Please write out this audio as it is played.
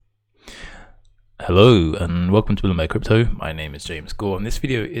Hello and welcome to Bloomberg Crypto. My name is James Gore and this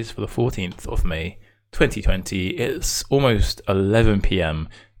video is for the 14th of May 2020. It's almost 11 p.m.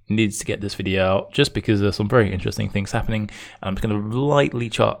 Needs to get this video out just because there's some very interesting things happening. I'm just going to lightly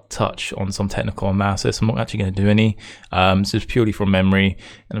touch on some technical analysis. I'm not actually going to do any. This is purely from memory,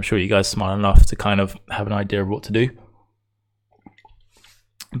 and I'm sure you guys are smart enough to kind of have an idea of what to do.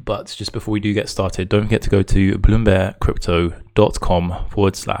 But just before we do get started, don't forget to go to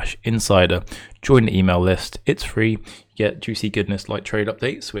bloombergcrypto.com/insider. Join the email list. It's free. You get juicy goodness like trade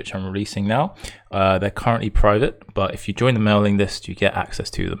updates, which I'm releasing now. They're currently private, but if you join the mailing list, you get access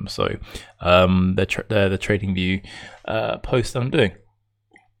to them. So they're the TradingView posts I'm doing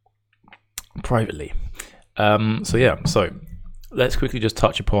privately. So let's quickly just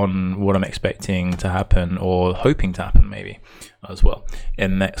touch upon what I'm expecting to happen, or hoping to happen maybe as well,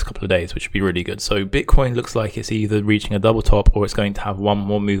 in the next couple of days, which would be really good. So Bitcoin looks like it's either reaching a double top or it's going to have one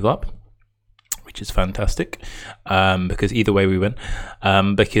more move up, which is fantastic, because either way we win.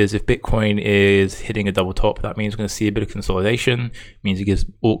 Because if Bitcoin is hitting a double top, that means we're going to see a bit of consolidation. It means it gives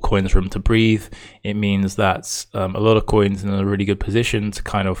altcoins room to breathe. It means that a lot of coins in a really good position to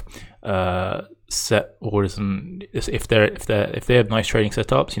kind of set orders, and if they have nice trading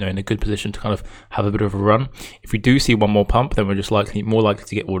setups, in a good position to kind of have a bit of a run. If we do see one more pump, then we're just more likely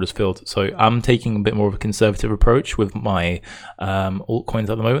to get orders filled. So I'm taking a bit more of a conservative approach with my altcoins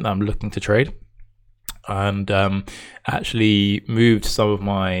at the moment that I'm looking to trade, and actually moved some of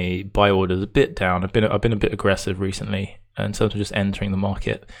my buy orders a bit down. I've been a bit aggressive recently in terms of just entering the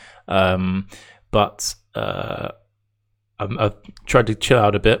market, but I've tried to chill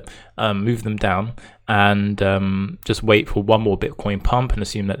out a bit, move them down, and just wait for one more Bitcoin pump and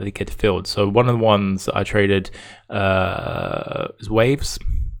assume that they get filled. So one of the ones that I traded is Waves,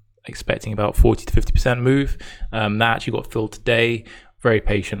 expecting about 40 to 50% move. That actually got filled today. Very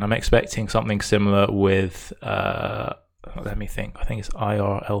patient. I'm expecting something similar with, let me think, I think it's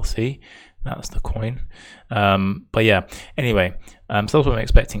IRLC. That's the coin. But yeah, anyway, so that's what I'm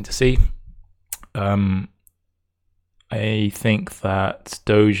expecting to see. I think that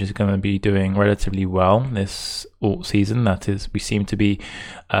Doge is going to be doing relatively well this alt season. That is, we seem to be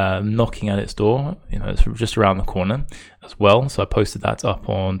knocking at its door. It's just around the corner as well. So I posted that up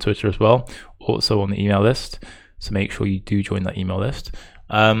on Twitter as well, also on the email list. So make sure you do join that email list.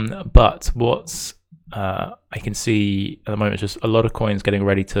 But what's I can see at the moment is just a lot of coins getting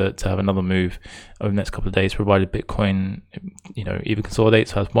ready to have another move over the next couple of days, provided Bitcoin, either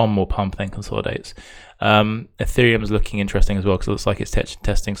consolidates, has one more pump, then consolidates. Ethereum is looking interesting as well, because it looks like it's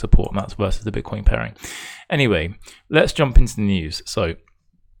testing support, and that's versus the Bitcoin pairing. Anyway, let's jump into the news. So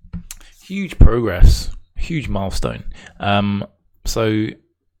huge progress, huge milestone. So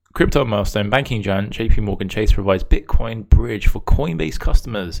crypto milestone, banking giant JP Morgan Chase provides Bitcoin bridge for Coinbase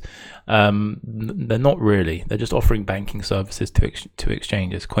customers. They're not really. They're just offering banking services to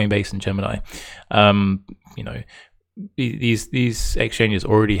exchanges, Coinbase and Gemini. These exchanges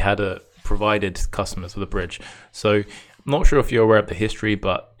already had provided customers with a bridge. So I'm not sure if you're aware of the history,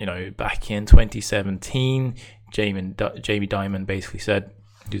 but back in 2017, Jamie Dimon basically said,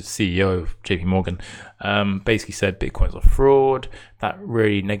 who's the CEO of JP Morgan, basically said Bitcoin's a fraud. That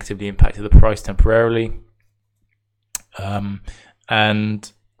really negatively impacted the price temporarily. And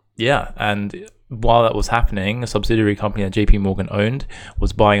while that was happening, a subsidiary company that JP Morgan owned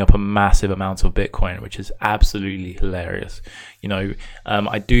was buying up a massive amount of Bitcoin, which is absolutely hilarious.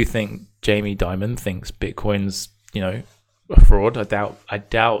 I do think Jamie Dimon thinks Bitcoin's, a fraud. I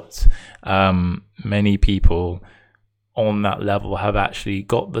doubt many people on that level have actually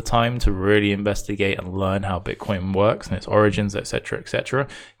got the time to really investigate and learn how Bitcoin works and its origins, etc.,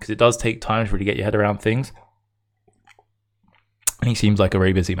 because it does take time to really get your head around things. He seems like a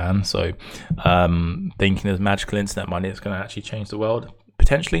very busy man, so thinking there's magical internet money that's going to actually change the world,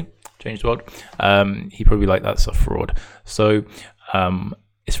 potentially change the world, he probably like that's a fraud. So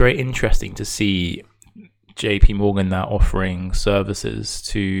it's very interesting to see JP Morgan now offering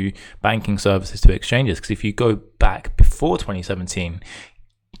banking services to exchanges, because if you go back before 2017,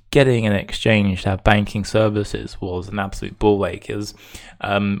 getting an exchange to have banking services was an absolute ball ache, because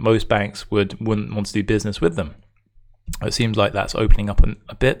most banks wouldn't want to do business with them. It seems like that's opening up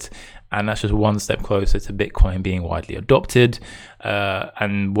a bit, and that's just one step closer to Bitcoin being widely adopted.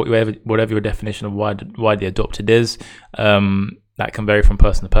 And whatever your definition of widely adopted is, that can vary from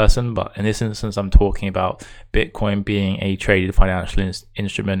person to person, but in this instance, I'm talking about Bitcoin being a traded financial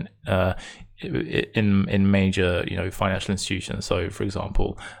instrument in major, financial institutions. So, for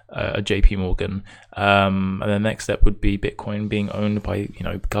example, a JP Morgan, and the next step would be Bitcoin being owned by,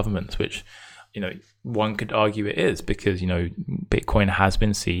 governments, which, one could argue it is, because Bitcoin has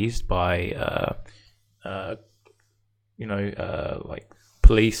been seized by like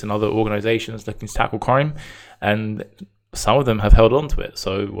police and other organizations looking to tackle crime, and some of them have held on to it.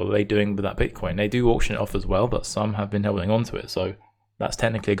 So what are they doing with that Bitcoin? They do auction it off as well, but some have been holding on to it. So that's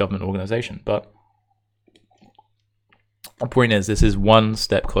technically a government organization. But the point is, this is one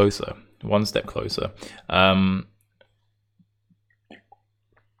step closer.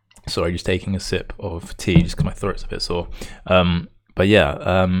 Sorry, just taking a sip of tea just because my throat's a bit sore. But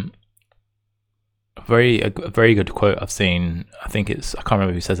yeah, a very good quote I've seen. I can't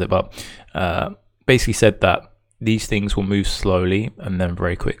remember who says it, but basically said that these things will move slowly and then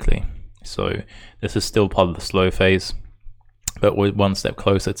very quickly. So this is still part of the slow phase, but we're one step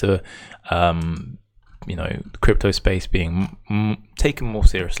closer to the crypto space being taken more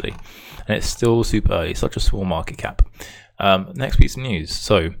seriously, and it's still super early. Such a small market cap. Next piece of news.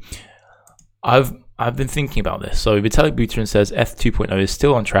 So I've been thinking about this. So Vitalik Buterin says ETH 2.0 is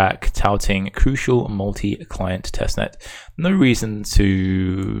still on track, touting crucial multi-client testnet. No reason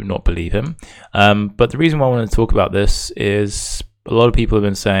to not believe him. But the reason why I want to talk about this is a lot of people have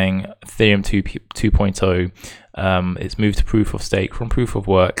been saying Ethereum 2.0, its move to proof of stake from proof of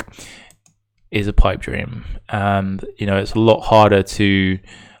work is a pipe dream. And, it's a lot harder to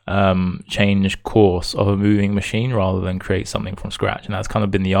change course of a moving machine rather than create something from scratch. And that's kind of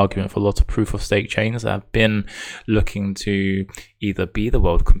been the argument for a lot of proof of stake chains that have been looking to either be the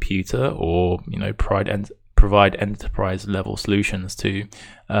world computer or provide enterprise level solutions to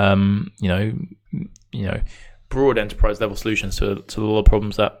broad enterprise level solutions to a lot of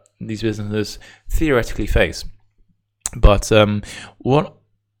problems that these businesses theoretically face. But what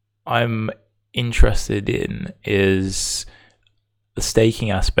I'm interested in is the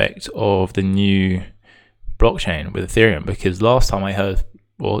staking aspect of the new blockchain with Ethereum, because last time I heard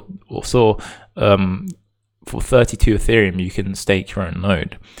or saw for 32 Ethereum you can stake your own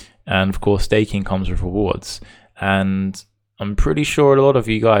node, and of course staking comes with rewards, and I'm pretty sure a lot of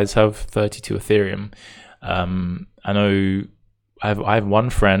you guys have 32 Ethereum. I know I have one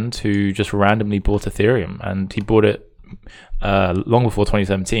friend who just randomly bought Ethereum, and he bought it long before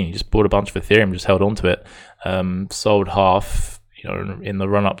 2017. He just bought a bunch of Ethereum, just held on to it, sold half in the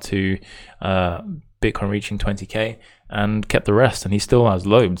run up to Bitcoin reaching 20k, and kept the rest, and he still has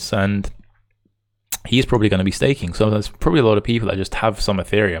loads, and he's probably going to be staking. So there's probably a lot of people that just have some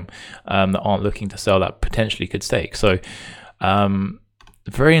Ethereum that aren't looking to sell, that potentially could stake. So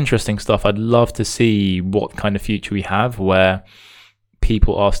very interesting stuff. I'd love to see what kind of future we have where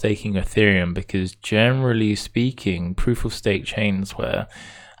people are staking Ethereum, because generally speaking, proof of stake chains where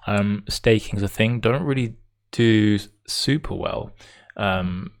staking is a thing don't really do super well,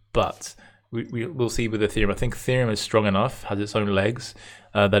 but we'll see with Ethereum. I think Ethereum is strong enough, has its own legs,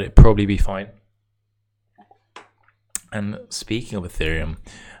 that it'd probably be fine. And speaking of Ethereum,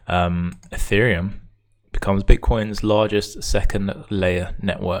 Ethereum becomes Bitcoin's largest second layer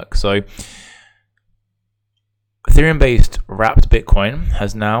network. So Ethereum-based wrapped Bitcoin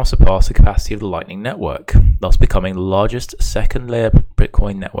has now surpassed the capacity of the Lightning Network, thus becoming the largest second-layer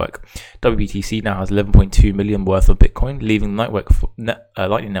Bitcoin network. WBTC now has 11.2 million worth of Bitcoin, leaving the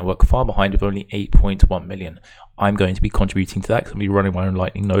Lightning Network far behind with only 8.1 million. I'm going to be contributing to that because I'm going to be running my own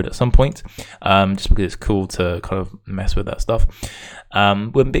Lightning node at some point, just because it's cool to kind of mess with that stuff.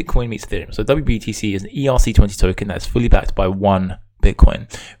 When Bitcoin meets Ethereum. So WBTC is an ERC20 token that's fully backed by one Bitcoin,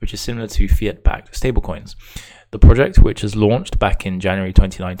 which is similar to fiat-backed stablecoins. The project, which was launched back in January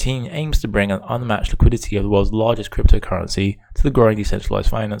 2019, aims to bring an unmatched liquidity of the world's largest cryptocurrency to the growing decentralized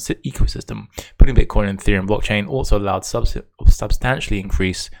finance ecosystem. Putting Bitcoin and Ethereum blockchain also allowed substantially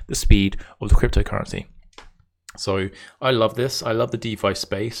increase the speed of the cryptocurrency. So I love this. I love the DeFi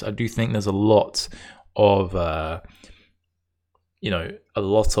space. I do think there's a lot of,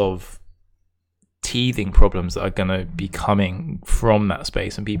 teething problems that are going to be coming from that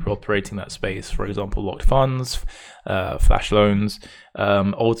space and people operating that space. For example, locked funds, flash loans.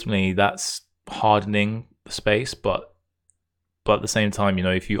 Ultimately, that's hardening the space, but at the same time,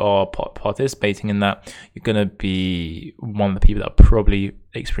 if you are participating in that, you're going to be one of the people that probably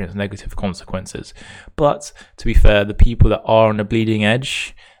experience negative consequences. But to be fair, the people that are on the bleeding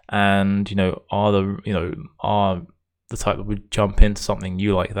edge and are the type that would jump into something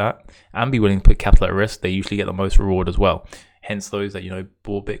new like that and be willing to put capital at risk, they usually get the most reward as well. Hence those that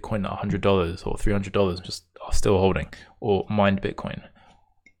bought Bitcoin at $100 or $300 just are still holding, or mined Bitcoin.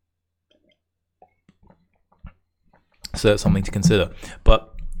 So that's something to consider.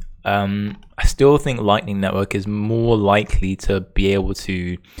 But I still think Lightning Network is more likely to be able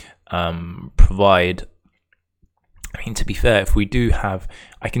to provide. I mean, to be fair, if we do have,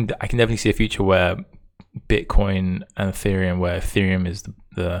 I can definitely see a future where Bitcoin and Ethereum, where Ethereum is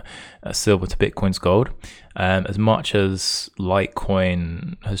the silver to Bitcoin's gold. As much as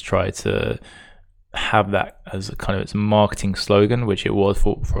Litecoin has tried to have that as a kind of its marketing slogan, which it was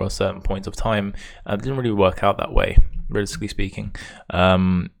for a certain point of time, it didn't really work out that way, realistically speaking.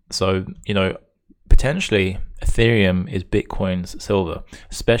 So, potentially Ethereum is Bitcoin's silver,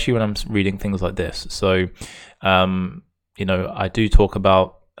 especially when I'm reading things like this. So, I do talk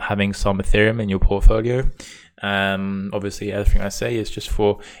about having some Ethereum in your portfolio. Obviously, everything I say is just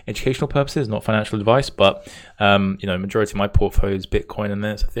for educational purposes, not financial advice. But majority of my portfolio is Bitcoin and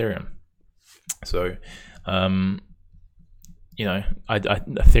then it's Ethereum. So,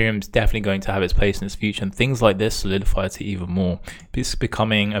 Ethereum's definitely going to have its place in its future, and things like this solidify it even more. It's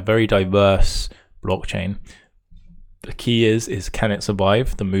becoming a very diverse blockchain. The key is can it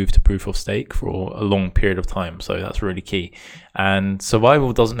survive the move to proof of stake for a long period of time? So that's really key. And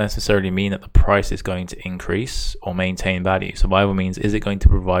survival doesn't necessarily mean that the price is going to increase or maintain value. Survival means, is it going to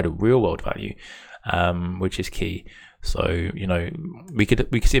provide a real world value, which is key. So, we could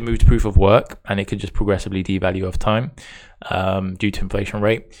see it move to proof of work, and it could just progressively devalue over time due to inflation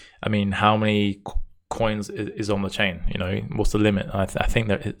rate. I mean, how many coins is on the chain? What's the limit? I think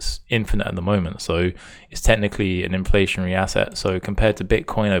that it's infinite at the moment, so it's technically an inflationary asset. So compared to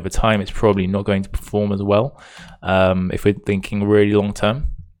Bitcoin over time, it's probably not going to perform as well if we're thinking really long term.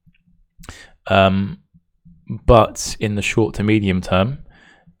 But in the short to medium term,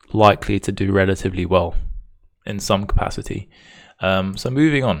 likely to do relatively well in some capacity. So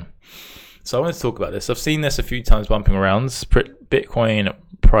moving on. So I want to talk about this. I've seen this a few times bumping around. Bitcoin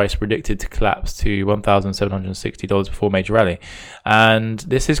price predicted to collapse to $1,760 before major rally. And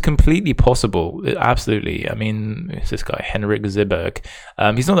this is completely possible. Absolutely. I mean, it's this guy, Henrik Ziberg.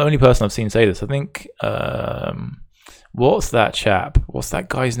 He's not the only person I've seen say this. I think, what's that chap? What's that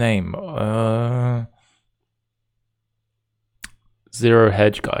guy's name? Zero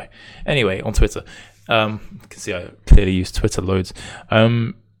Hedge guy. Anyway, on Twitter. You can see I clearly use Twitter loads.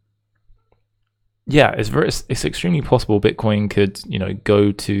 It's extremely possible Bitcoin could,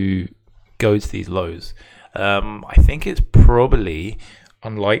 go to these lows. I think it's probably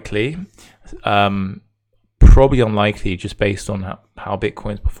unlikely. Just based on how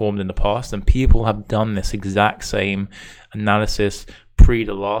Bitcoin's performed in the past, and people have done this exact same analysis pre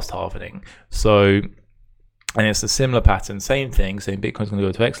the last halvening. So, and it's a similar pattern, same thing, saying Bitcoin's going to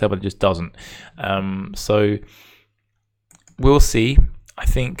go to X level, it just doesn't. So we'll see. I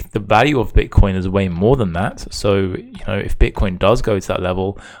think the value of Bitcoin is way more than that. So, if Bitcoin does go to that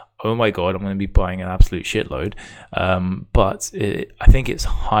level, oh my God, I'm going to be buying an absolute shitload. But I think it's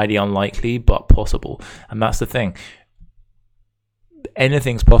highly unlikely, but possible. And that's the thing.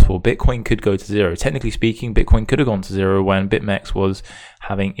 Anything's possible. Bitcoin could go to zero. Technically speaking, Bitcoin could have gone to zero when BitMEX was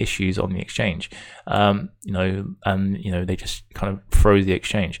having issues on the exchange. They just kind of froze the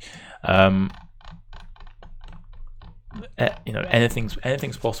exchange.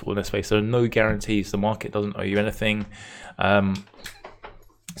 Anything's possible in this space. There are no guarantees. The market doesn't owe you anything.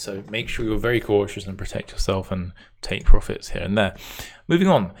 So make sure you're very cautious and protect yourself and take profits here and there. Moving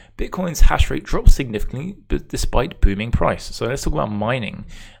on, Bitcoin's hash rate dropped significantly despite booming price. So let's talk about mining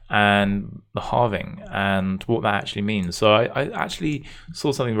and the halving and what that actually means. So I actually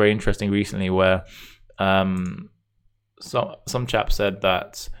saw something very interesting recently where some chap said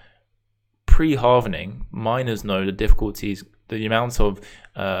that pre-halvening, miners know the difficulties, the amount of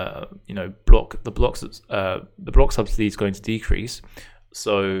block subsidy is going to decrease.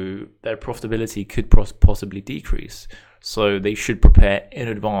 So their profitability could possibly decrease. So they should prepare in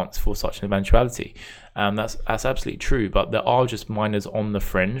advance for such an eventuality. That's absolutely true. But there are just miners on the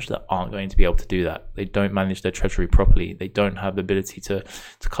fringe that aren't going to be able to do that. They don't manage their treasury properly. They don't have the ability to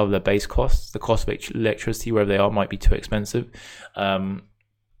cover their base costs. The cost of electricity, wherever they are, might be too expensive.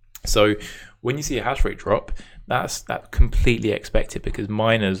 So when you see a hash rate drop, that's completely expected because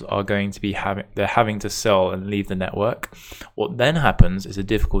miners are going to be having to sell and leave the network. What then happens is the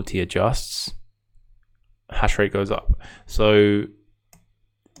difficulty adjusts, hash rate goes up. So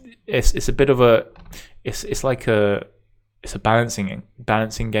it's a bit of a it's a balancing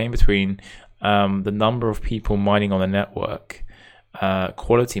game between the number of people mining on the network,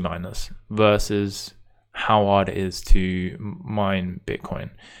 quality miners, versus how hard it is to mine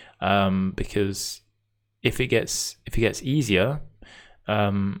Bitcoin. Because if it gets easier,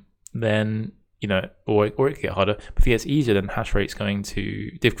 then or it could get harder. But if it gets easier, then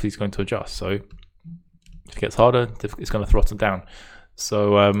difficulty is going to adjust. So if it gets harder, it's going to throttle down.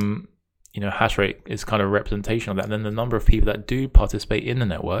 So hash rate is kind of a representation of that. And then the number of people that do participate in the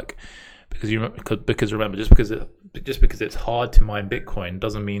network because remember, just because it's hard to mine Bitcoin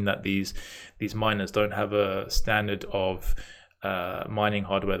doesn't mean that these miners don't have a standard of mining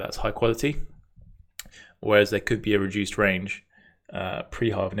hardware that's high quality, whereas there could be a reduced range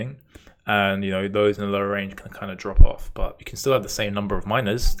pre-halvening, and those in the lower range can kind of drop off, but you can still have the same number of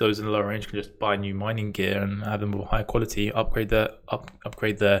miners. Those in the lower range can just buy new mining gear and have them more high quality, upgrade their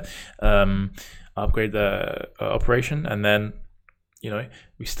operation, and then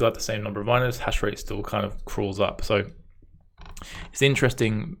we still have the same number of miners. Hash rate still kind of crawls up. So it's an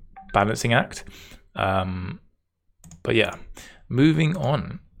interesting balancing act. But yeah, moving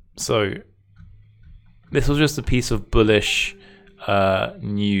on. So this was just a piece of bullish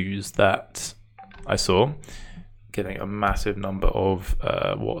news that I saw, getting a massive number of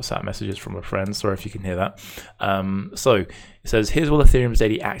WhatsApp messages from a friend. Sorry if you can hear that. So it says, here's what Ethereum's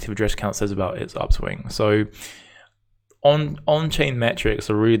daily active address count says about its upswing. So on-chain metrics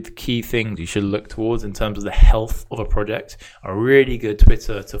are really the key things you should look towards in terms of the health of a project. A really good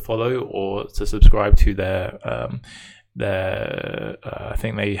Twitter to follow or to subscribe to their I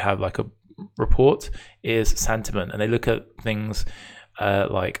think they have like a report, is sentiment, and they look at things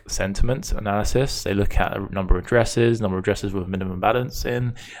like sentiment analysis. They look at a number of addresses with minimum balance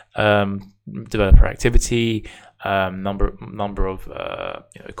in, developer activity, number of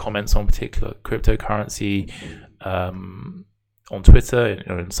comments on particular cryptocurrency on Twitter,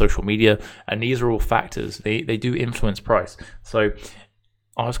 and social media, and these are all factors. They do influence price. So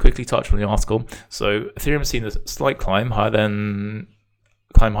I'll just quickly touch on the article. So Ethereum has seen a slight climb high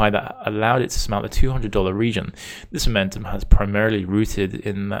that allowed it to surmount the $200 region. This momentum has primarily rooted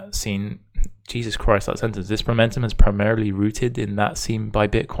in that seen. Jesus Christ, that sentence. This momentum is primarily rooted in that seen by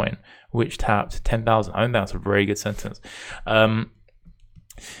Bitcoin, which tapped 10,000. I think that's a very good sentence.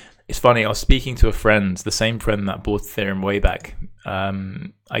 It's funny, I was speaking to a friend, the same friend that bought Ethereum way back.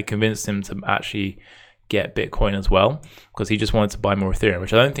 I convinced him to actually get Bitcoin as well, because he just wanted to buy more Ethereum,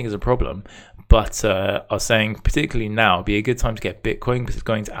 which I don't think is a problem. But I was saying, particularly now, it'd be a good time to get Bitcoin because it's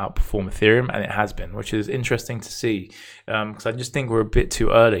going to outperform Ethereum, and it has been, which is interesting to see. Because I just think we're a bit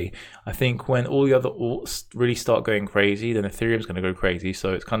too early. I think when all the other alts really start going crazy, then Ethereum's going to go crazy.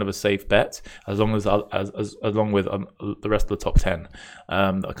 So it's kind of a safe bet, along with the rest of the top 10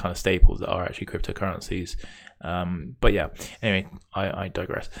 that are kind of staples that are actually cryptocurrencies. But yeah, anyway, I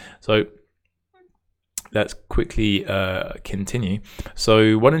digress. So let's quickly continue.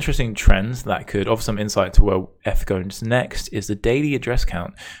 So one interesting trend that could offer some insight to where ETH goes next is the daily address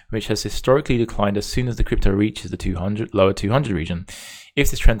count, which has historically declined as soon as the crypto reaches the lower 200 region.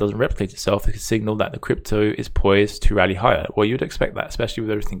 If this trend doesn't replicate itself, it could signal that the crypto is poised to rally higher. Well, you'd expect that, especially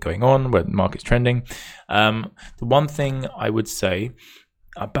with everything going on, where the market's trending. The one thing I would say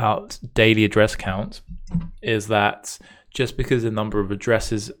about daily address count is that just because the number of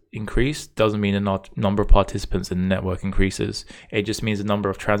addresses increase doesn't mean the number of participants in the network increases. It just means the number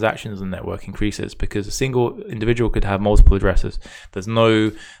of transactions in the network increases, because a single individual could have multiple addresses. There's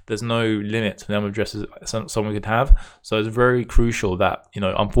no limit to the number of addresses someone could have. So it's very crucial that,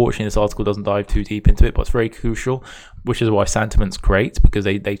 unfortunately this article doesn't dive too deep into it, but it's very crucial, which is why Sentiment's great, because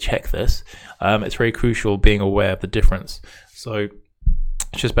they check this. It's very crucial being aware of the difference. So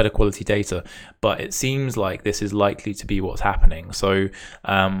it's just better quality data, but it seems like this is likely to be what's happening. So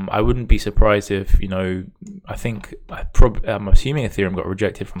I wouldn't be surprised if, I'm assuming Ethereum got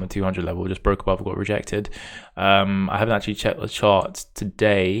rejected from the 200 level, just broke above, got rejected. I haven't actually checked the chart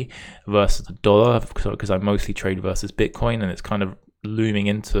today versus the dollar, because I mostly trade versus Bitcoin, and it's kind of looming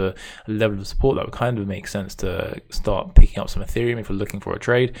into a level of support that would kind of make sense to start picking up some Ethereum if you're looking for a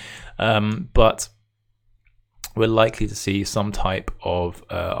trade. But we're likely to see some type of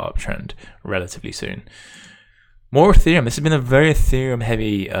uptrend relatively soon. More Ethereum. This has been a very Ethereum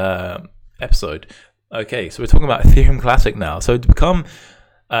heavy episode. Okay, so we're talking about Ethereum Classic now. So to become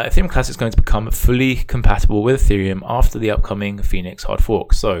Ethereum Classic is going to become fully compatible with Ethereum after the upcoming Phoenix hard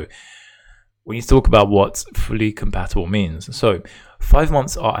fork. So we need to talk about what fully compatible means. So 5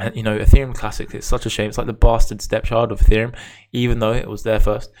 months are, Ethereum Classic, it's such a shame. It's like the bastard stepchild of Ethereum, even though it was there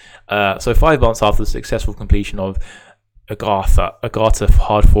first. So 5 months after the successful completion of Agatha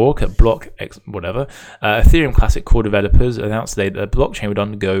hard fork at Block X, whatever, Ethereum Classic core developers announced today that the blockchain would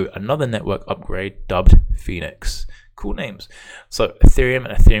undergo another network upgrade dubbed Phoenix. Cool names. So Ethereum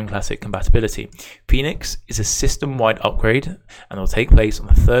and Ethereum Classic compatibility. Phoenix is a system-wide upgrade and will take place on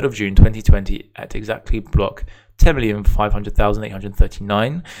the 3rd of June 2020 at exactly block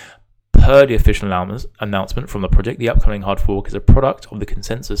 10,500,839 Per the official announcement from the project, the upcoming hard fork is a product of the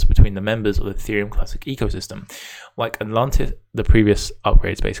consensus between the members of the Ethereum Classic ecosystem. Like Atlantis, the previous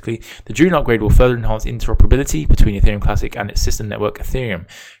upgrades basically, the June upgrade will further enhance interoperability between Ethereum Classic and its sister network Ethereum.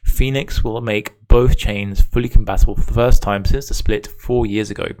 Phoenix will make both chains fully compatible for the first time since the split 4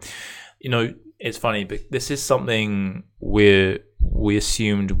 years ago. You know, it's funny, but this is something we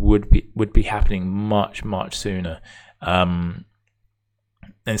assumed would be happening much sooner.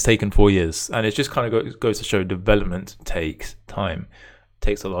 And it's taken 4 years, and it just kind of goes to show development takes time. It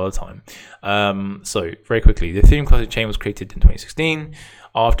takes a lot of time. So very quickly, the Ethereum Classic Chain was created in 2016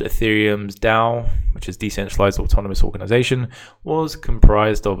 after Ethereum's DAO, which is Decentralized Autonomous Organization, was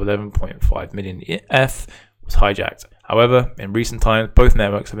comprised of 11.5 million ETH, was hijacked. However, in recent times, both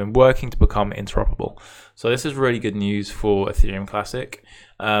networks have been working to become interoperable. So this is really good news for Ethereum Classic.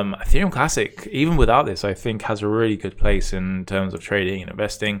 Ethereum Classic, even without this, I think has a really good place in terms of trading and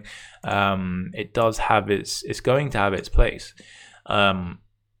investing. It does have it's going to have its place. But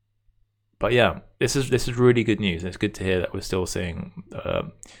yeah, this is really good news. It's good to hear that we're still seeing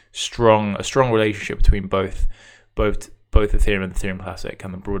a strong relationship between both Ethereum and Ethereum Classic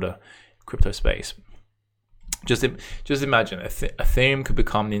and the broader crypto space. Just imagine Ethereum could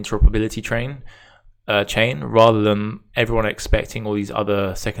become the interoperability chain rather than everyone expecting all these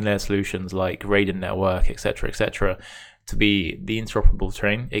other second layer solutions like Raiden Network, etc., to be the interoperable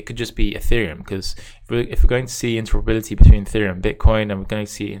chain. It could just be Ethereum, because if we're going to see interoperability between Ethereum and Bitcoin, and we're going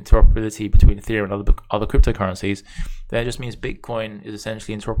to see interoperability between Ethereum and other cryptocurrencies, that just means Bitcoin is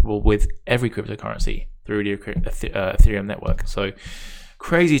essentially interoperable with every cryptocurrency through the Ethereum network. So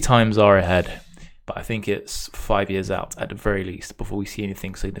crazy times are ahead. But I think it's 5 years out at the very least before we see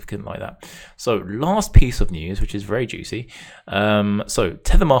anything significant like that. So last piece of news, which is very juicy. So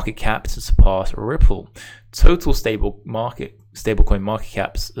Tether market cap to surpass Ripple. Total stablecoin market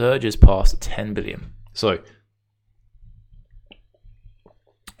cap surges past 10 billion. So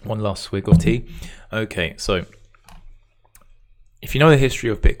one last swig of tea. Okay, so if you know the history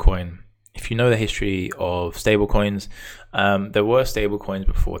of Bitcoin, if you know the history of stablecoins, there were stablecoins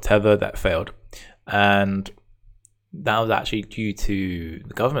before Tether that failed. And that was actually due to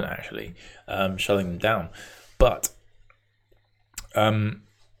the government actually shutting them down. But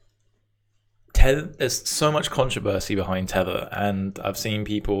Tether, there's so much controversy behind Tether, and I've seen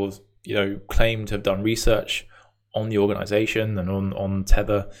people, claim to have done research on the organization and on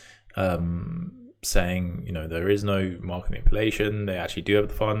Tether, saying, there is no market manipulation, they actually do have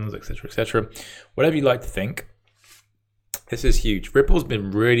the funds, etc. Whatever you like to think. This is huge. Ripple's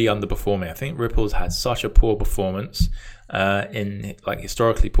been really underperforming. I think Ripple's had such a poor performance,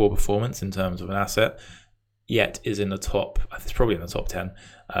 historically poor performance in terms of an asset, yet is in the top. It's probably in the top 10.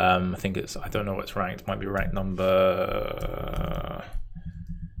 I think I don't know what's ranked. It might be ranked number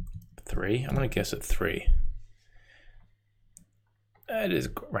 3. I'm going to guess at 3. It is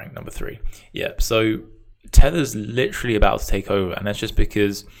ranked number 3. Yeah. So Tether's literally about to take over, and that's just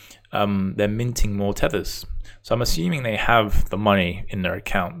because they're minting more Tethers. So I'm assuming they have the money in their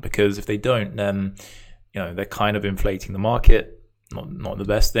account, because if they don't, then they're kind of inflating the market. Not the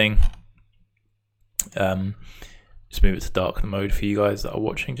best thing. Just move it to dark mode for you guys that are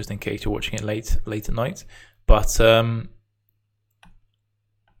watching, just in case you're watching it late at night. But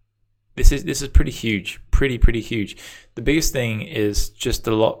this is pretty huge, pretty huge. The biggest thing is just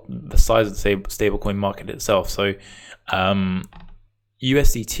the size of the stablecoin market itself. So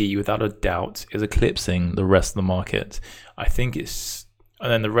USDT, without a doubt, is eclipsing the rest of the market. I think and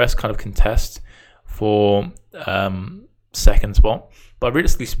then the rest kind of contest for second spot. But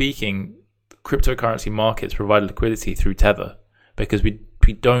realistically speaking, cryptocurrency markets provide liquidity through Tether, because we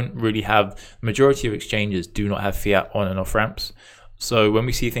don't really have, the majority of exchanges do not have fiat on and off ramps. So when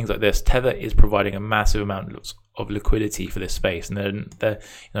we see things like this, Tether is providing a massive amount of liquidity for this space, and they're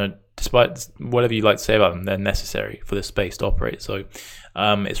despite whatever you like to say about them, they're necessary for this space to operate. So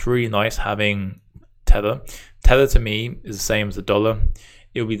it's really nice having Tether. Tether to me is the same as the dollar.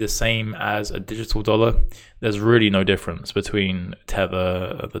 It'll be the same as a digital dollar. There's really no difference between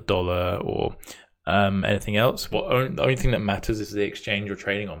Tether, the dollar, or anything else. The only thing that matters is the exchange you're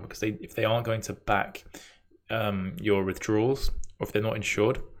trading on, because if they aren't going to back your withdrawals, or if they're not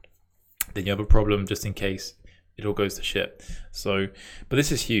insured, then you have a problem just in case it all goes to shit. So, but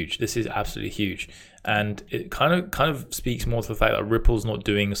this is huge. This is absolutely huge, and it kind of speaks more to the fact that Ripple's not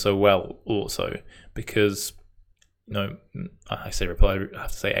doing so well, also because I say Ripple, I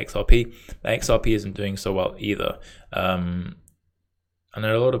have to say XRP. The XRP isn't doing so well either. And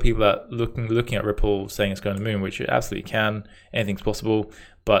there are a lot of people that looking at Ripple saying it's going to the moon, which it absolutely can. Anything's possible,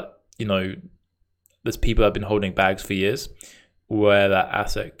 but there's people that have been holding bags for years. where that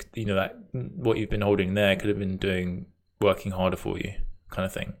asset, that what you've been holding there could have been working harder for you, kind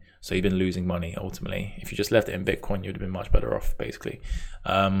of thing. So you've been losing money ultimately. If you just left it in Bitcoin, you'd have been much better off, basically,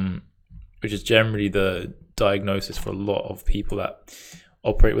 which is generally the diagnosis for a lot of people that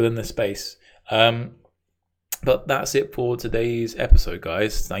operate within this space. But that's it for today's episode,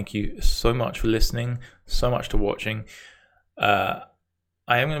 guys. Thank you so much for listening, so much to watching. I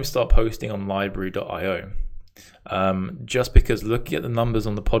am going to start posting on LBRY.io, just because looking at the numbers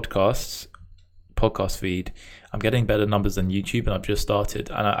on the podcast feed, I'm getting better numbers than YouTube, and I've just started.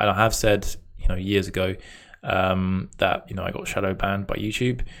 And I have said, years ago, that I got shadow banned by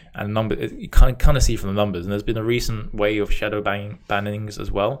YouTube, and you kind of see from the numbers. And there's been a recent wave of shadow bannings as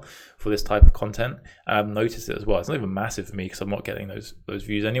well for this type of content, and I've noticed it as well. It's not even massive for me because I'm not getting those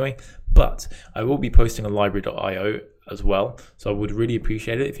views anyway. But I will be posting on LBRY.io as well, so I would really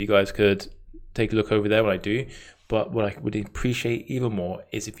appreciate it if you guys could take a look over there when I do. But what I would appreciate even more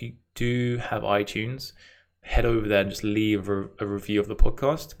is if you do have iTunes, head over there and just leave a review of the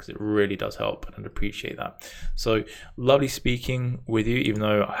podcast, because it really does help, and I'd appreciate that. So lovely speaking with you, even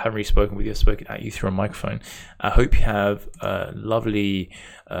though I haven't really spoken with you, I've spoken at you through a microphone. I hope you have a lovely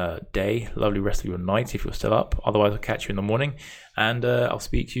day, lovely rest of your night if you're still up. Otherwise, I'll catch you in the morning, and I'll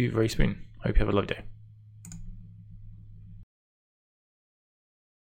speak to you very soon. Hope you have a lovely day.